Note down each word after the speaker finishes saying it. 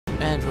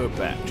And we're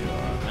back to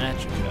our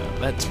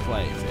Magicka Let's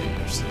Play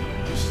Series.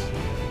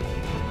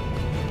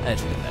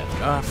 As we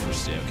left off, we're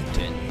still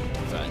continuing to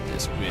find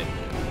this weird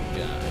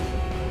guy.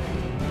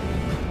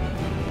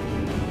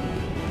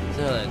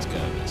 So let's go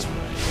this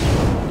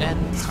way.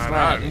 And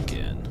fly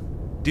again.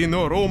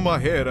 Dinoroma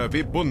hera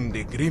vi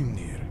bundi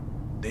grimnir.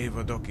 De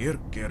var dock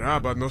yrke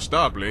rabba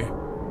nostabli.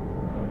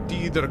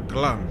 Tider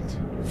klant.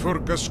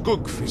 Furka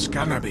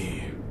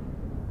skuggfiskanabi.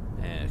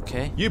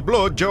 Okay. Je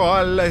blodjo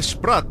alla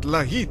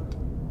sprattla hit.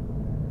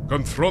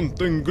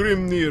 Konfronten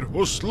Grimnir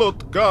och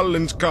slott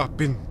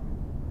galenskapen.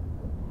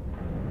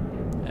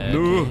 Okay.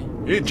 Nu,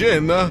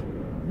 igena,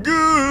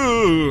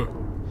 gu!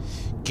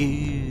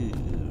 Gu.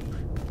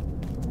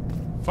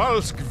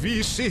 Falsk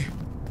visi,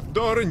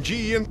 dörren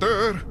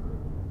gienter.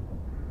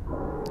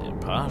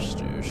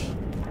 Imposters.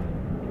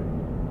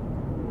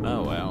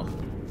 Oh well.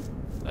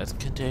 Let's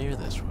continue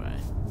this way.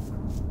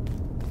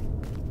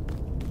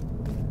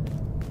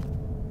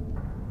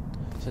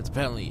 Since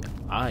apparently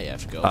I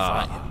have to go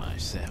find him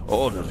myself.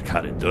 Order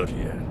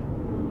karidurje.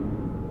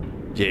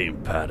 Game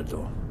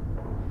perdo.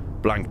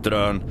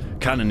 Blankdrön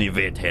kan ni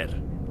vet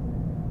här.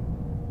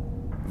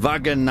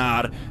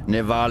 Vagenar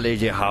nevale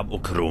jehab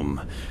och krum.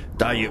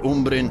 Daje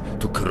umbrin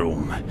to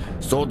krum.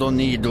 Så då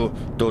nido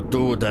då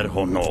doder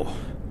hono.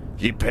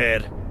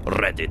 Jiper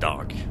rädd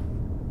dag.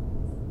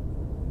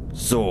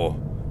 Så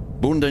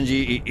bunden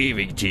ji i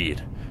evig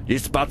tid. Je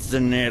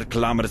spatsen ner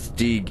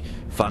klammerstig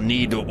fan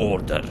nido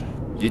order.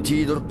 Je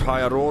tider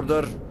prior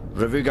order,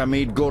 reviga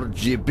med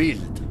gorgi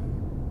bild.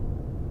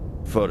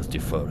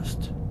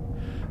 Först.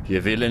 Je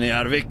villen i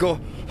Arviko,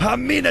 ha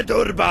mina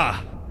durba!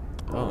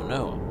 Oh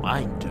no,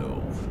 mine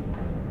dove.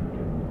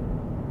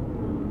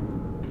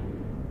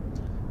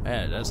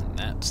 Doesn't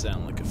that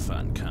sound like a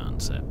fun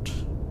concept?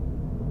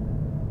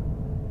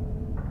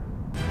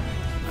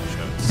 I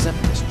shall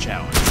accept this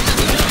challenge.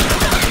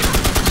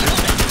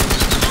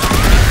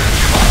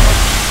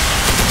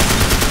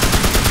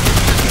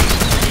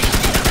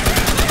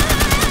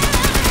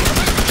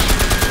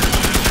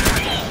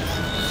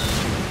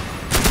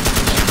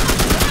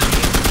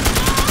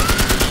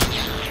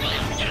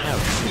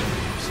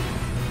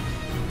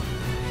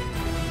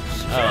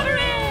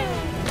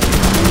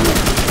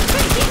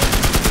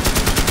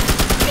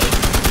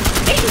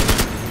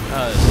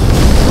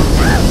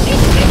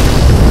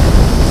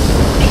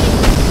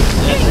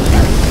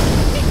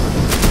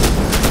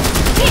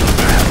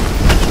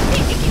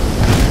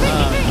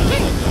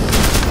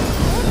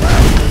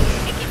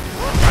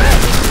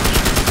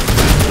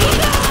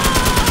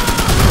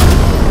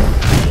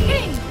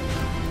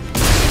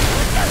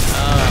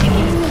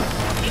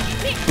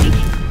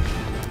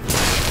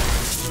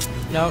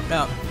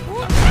 No.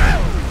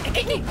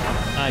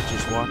 I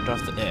just walked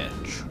off the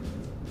edge.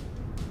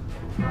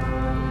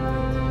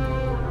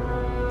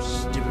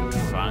 Stupid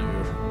fire.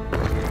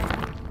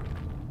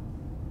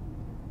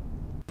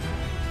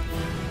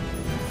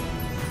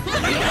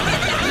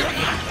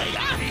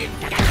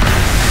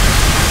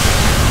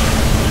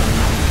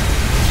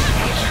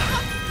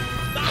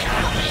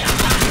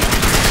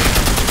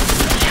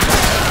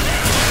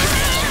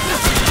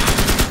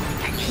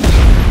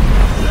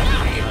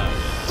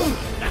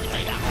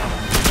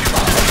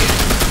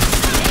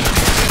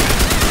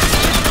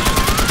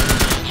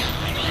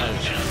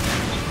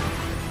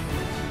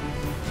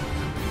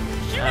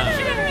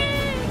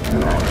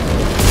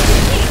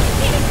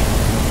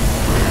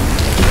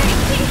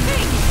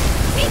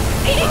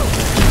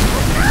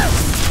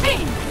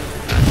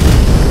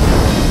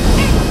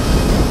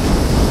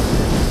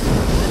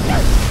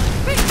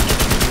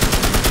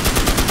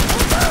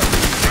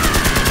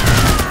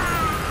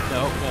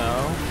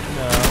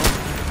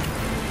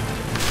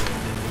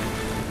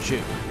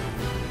 Shoot.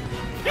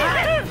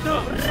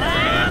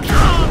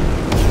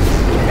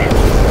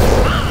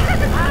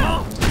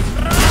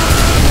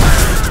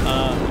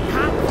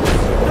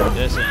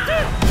 This is...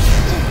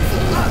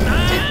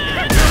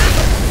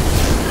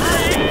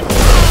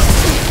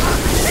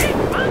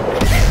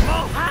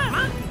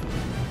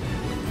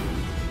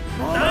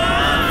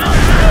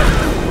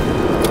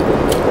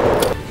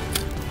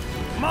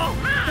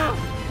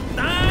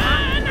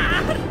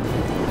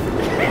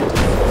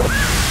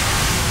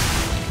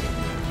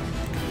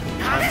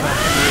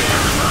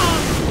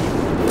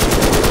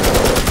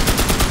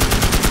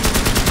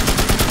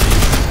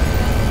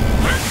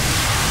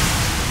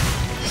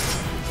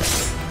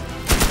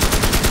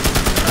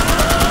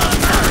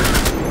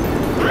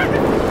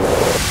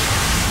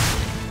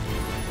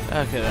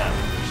 Okay, that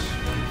works.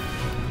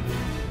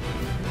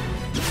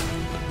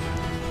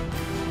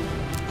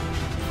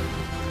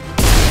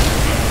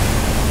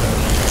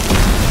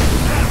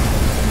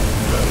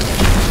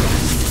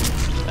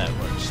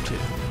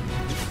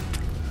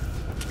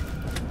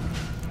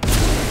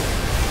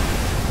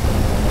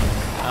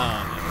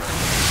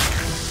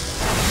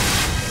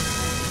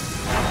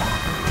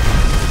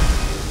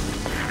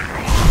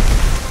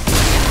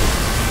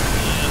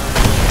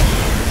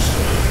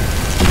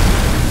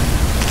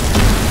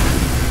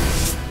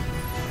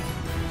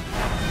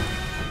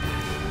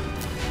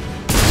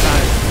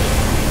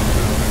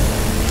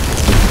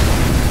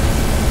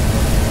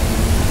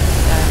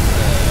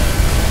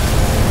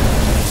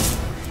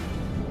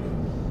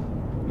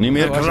 Ni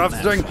mer Vad var det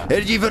kraftsträng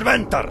är ni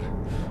förväntar.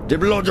 Det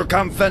blådjo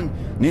kampen,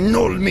 ni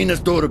noll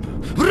minnesturb.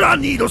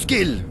 Ranido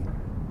skill!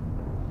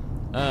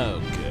 Oh,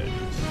 good.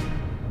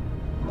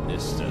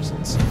 This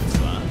doesn't seem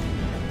fun.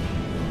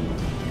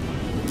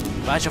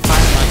 Why'd you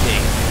find my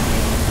thing?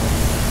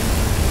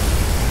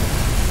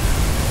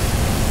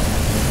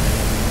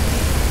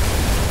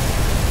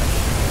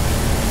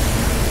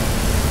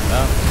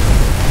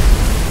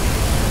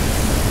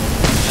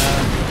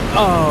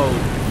 Oh,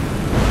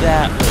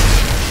 that was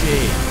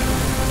cheap.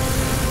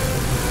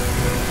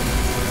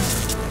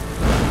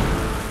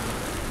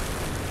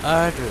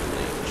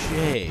 Utterly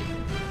cheap.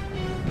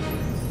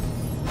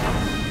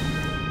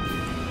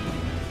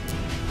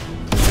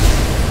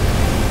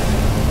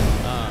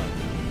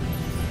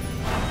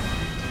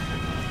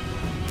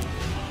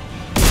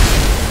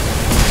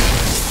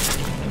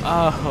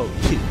 Oh,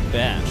 you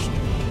bastard.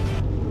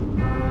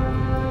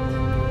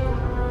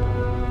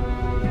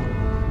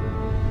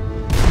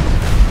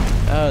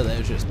 Oh,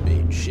 they're just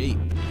being cheap.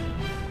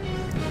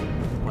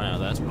 Well,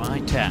 that's my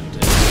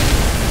tactic.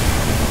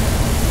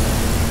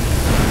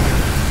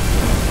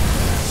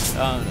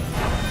 Oh no.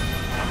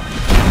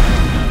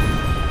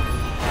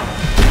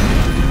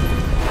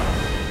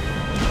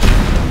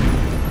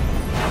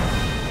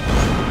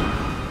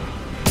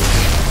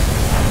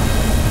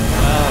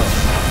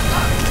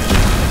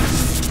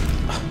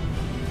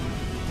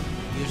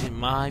 Using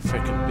my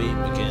frickin' beam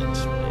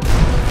against me.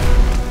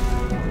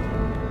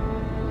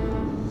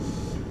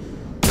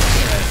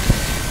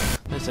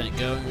 This ain't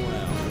going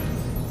well.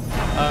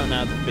 Oh,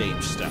 now the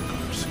beam's stuck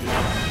on the screen.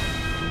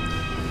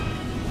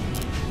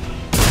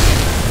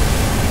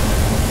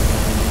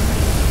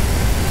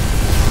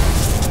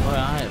 Well, I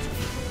have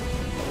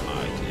no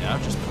idea. I'll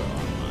just put on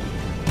mine.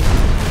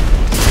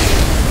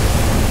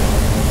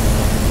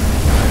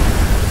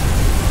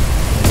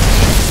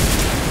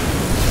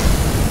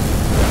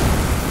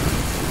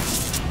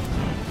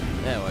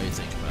 Yeah, what do you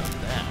think about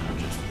that? I'll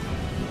just...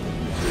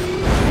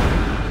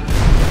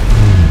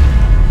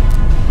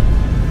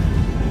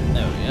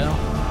 There we go.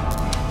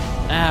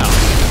 Ow!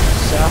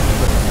 Stop.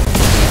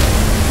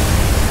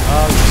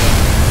 Oh, okay.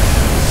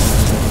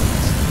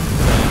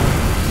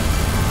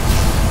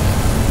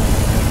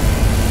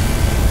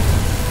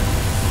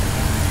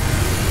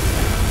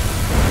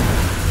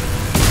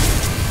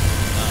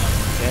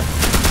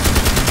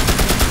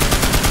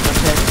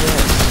 Protect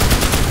this.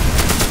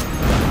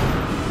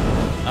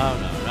 Oh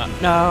no, no,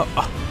 no!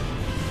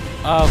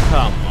 Oh,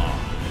 come on!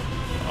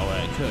 Oh, I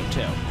could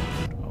tell.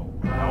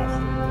 Oh,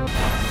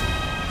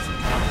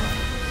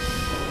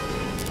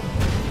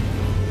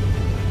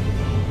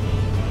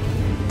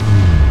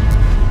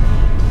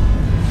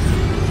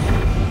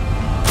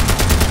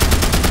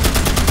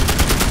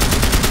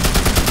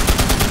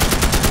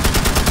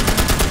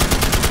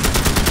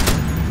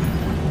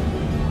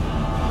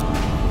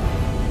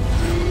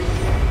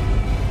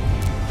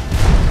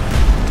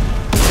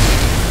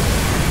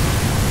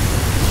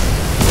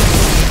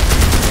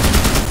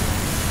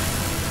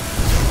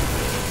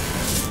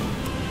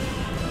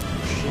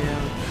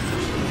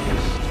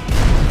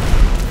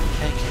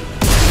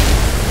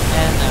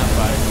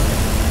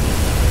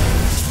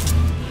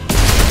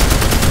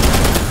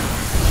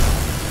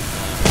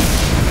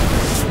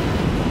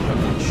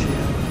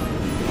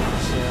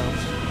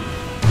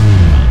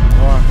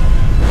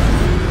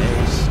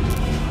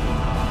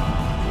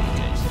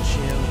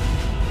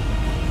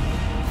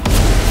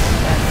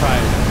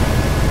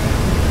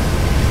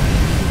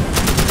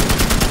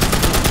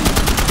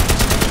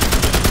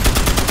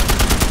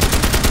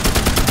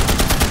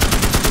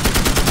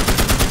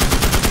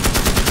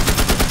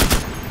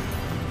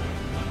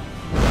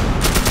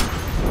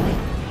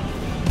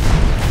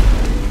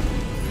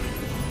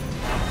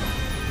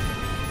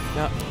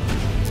 no.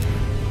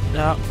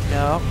 No,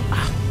 no.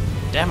 Ah,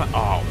 damn it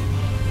all.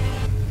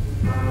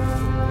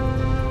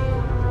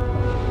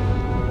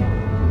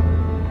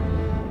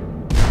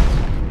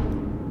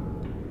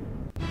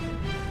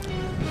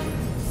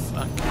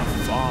 Fucking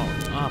fall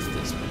off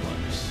this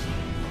place.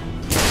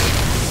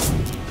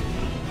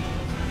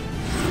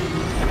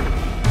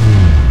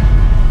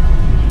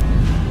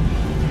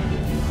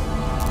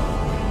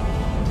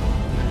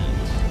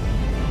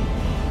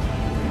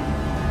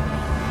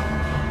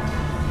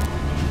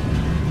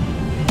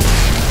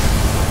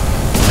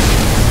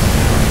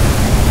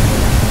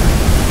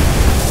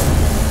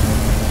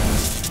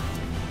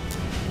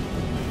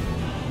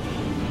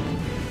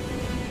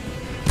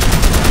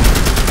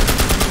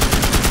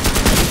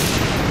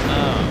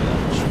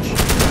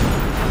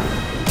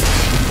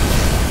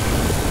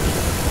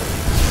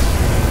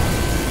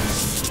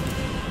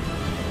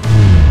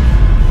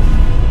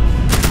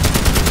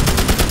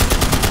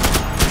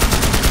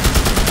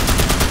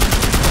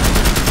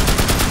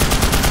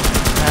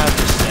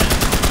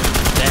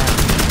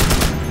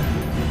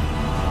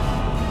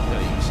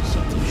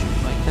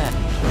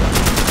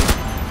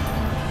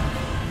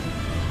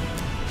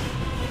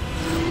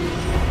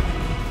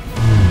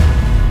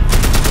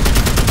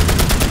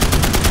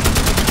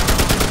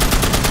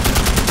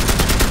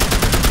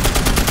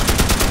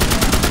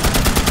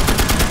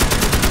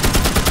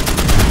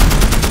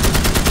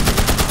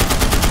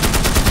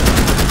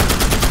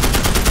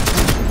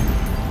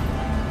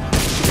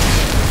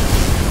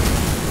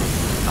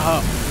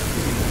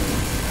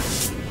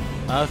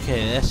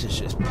 Okay, this is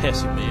just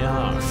pissing me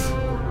off.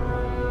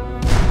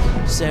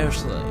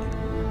 Seriously,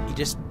 he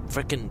just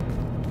freaking.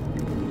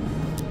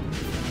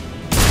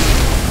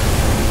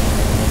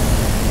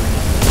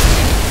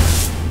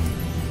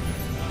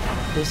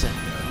 This ain't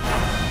good.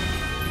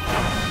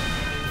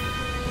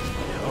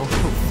 No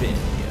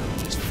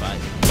video, just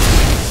fighting.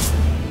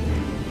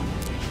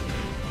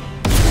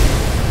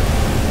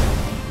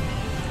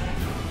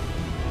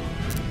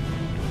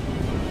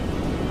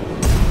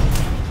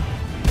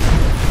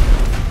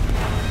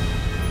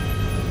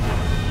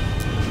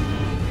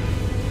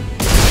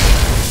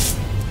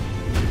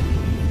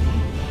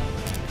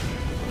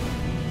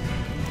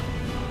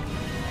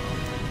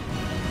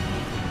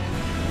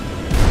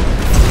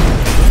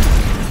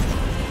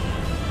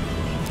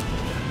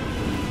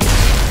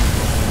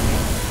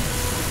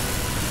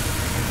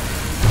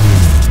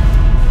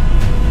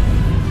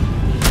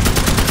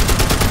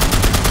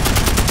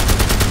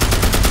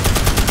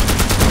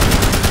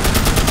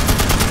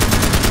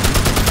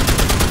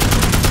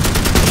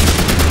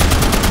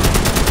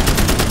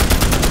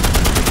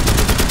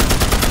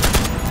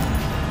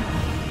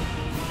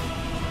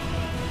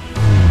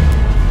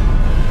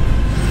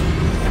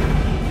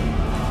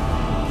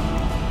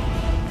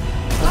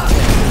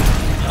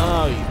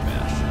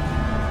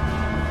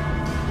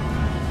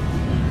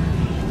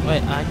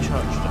 Wait, I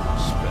charged up a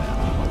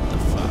spell. What the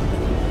fuck?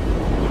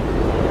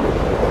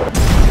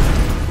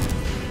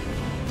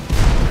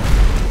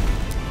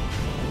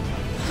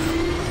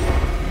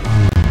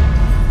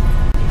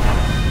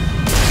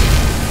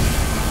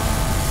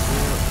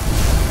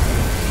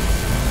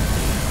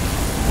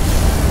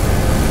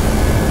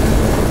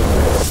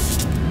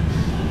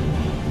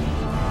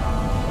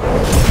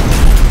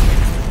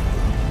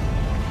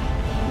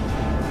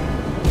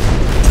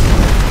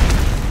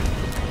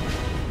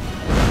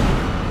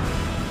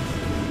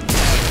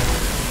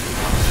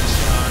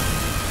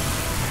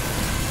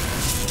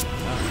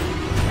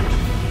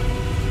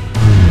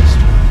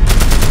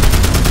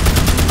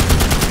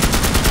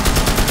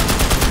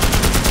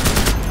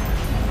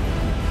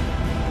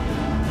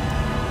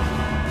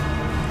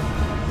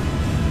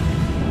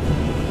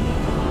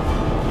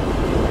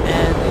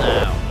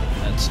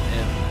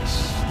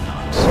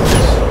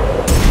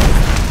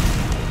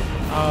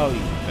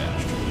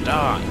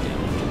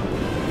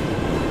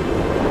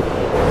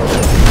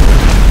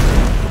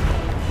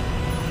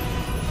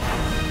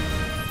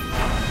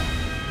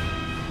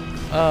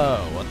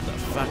 Oh, what the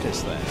fuck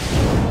is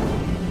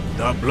that?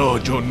 Da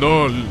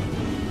blojonol,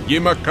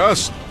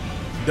 yimakast,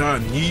 da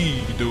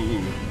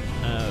nidu,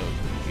 Oh,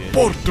 good.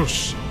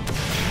 portus.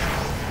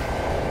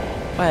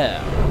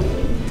 Well,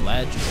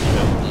 glad you could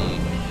only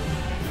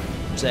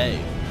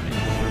save me.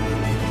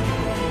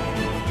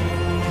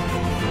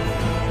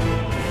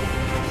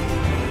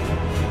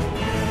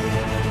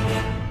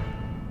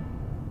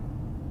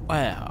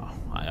 Well,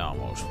 I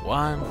almost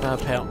won,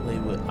 but apparently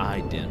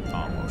I didn't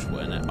almost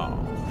win at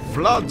all.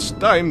 Vlad's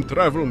time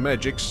travel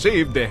magic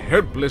saved the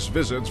helpless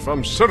wizards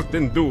from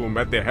certain doom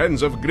at the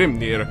hands of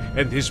Grimnir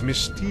and his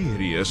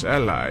mysterious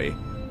ally.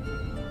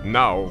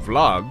 Now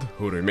Vlad,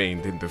 who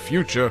remained in the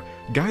future,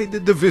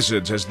 guided the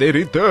wizards as they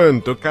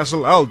returned to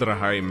Castle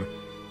Aldraheim,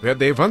 where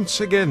they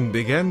once again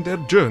began their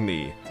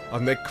journey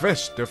on the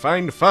quest to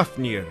find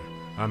Fafnir,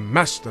 a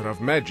master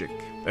of magic,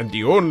 and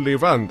the only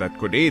one that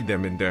could aid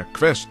them in their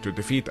quest to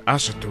defeat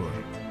Asatur.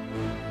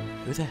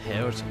 Who the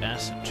hell is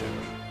Asatur?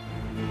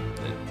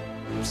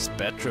 The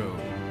spectral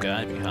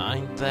guy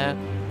behind that?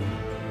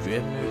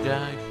 Grimnir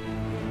guy?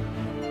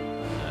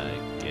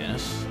 I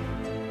guess.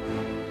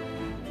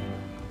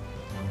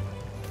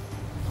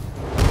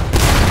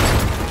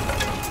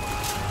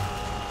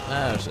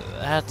 Oh, so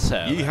that's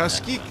how Ye that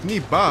haskik happened. ni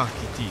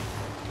bakiti,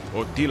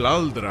 o til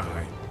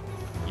Aldraheim.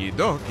 Ye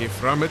doki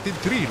framet i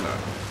trila,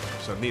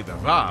 så nida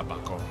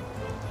vabakom.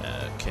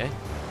 Okay.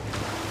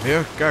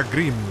 Verka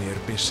Grimnir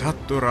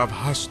besattor av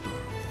hastor,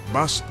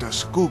 basta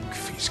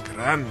skuggfisk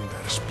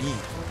rander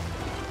spid.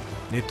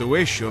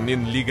 Nituation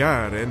in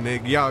ligare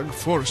neg jag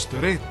forst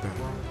retar,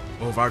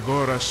 och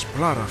vagora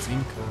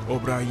splarafink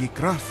obra i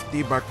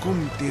krafti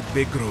bakumtid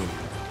begrund.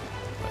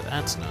 Well,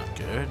 that's not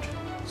good.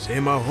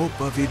 Sema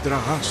hoppa vidra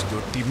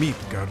hastor till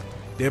Midgard,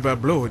 det var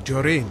blå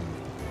joren.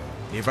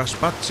 Det var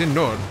spatsen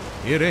norr,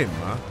 i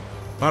Remma,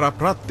 para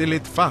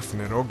prattelit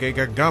Fafner och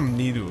ega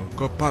gamnidu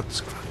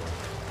kopatskvat.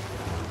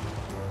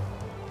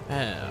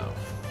 Oh,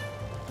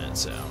 that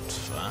sounds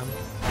fun.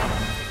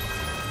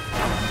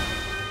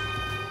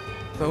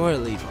 But we'll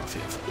leave off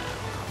here for now.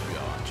 Hope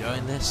you're all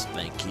enjoying this.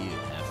 Thank you.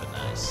 Have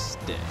a nice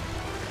day.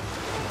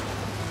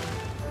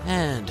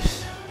 And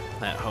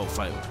that whole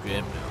fight with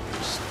Grimnir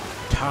was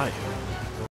tired.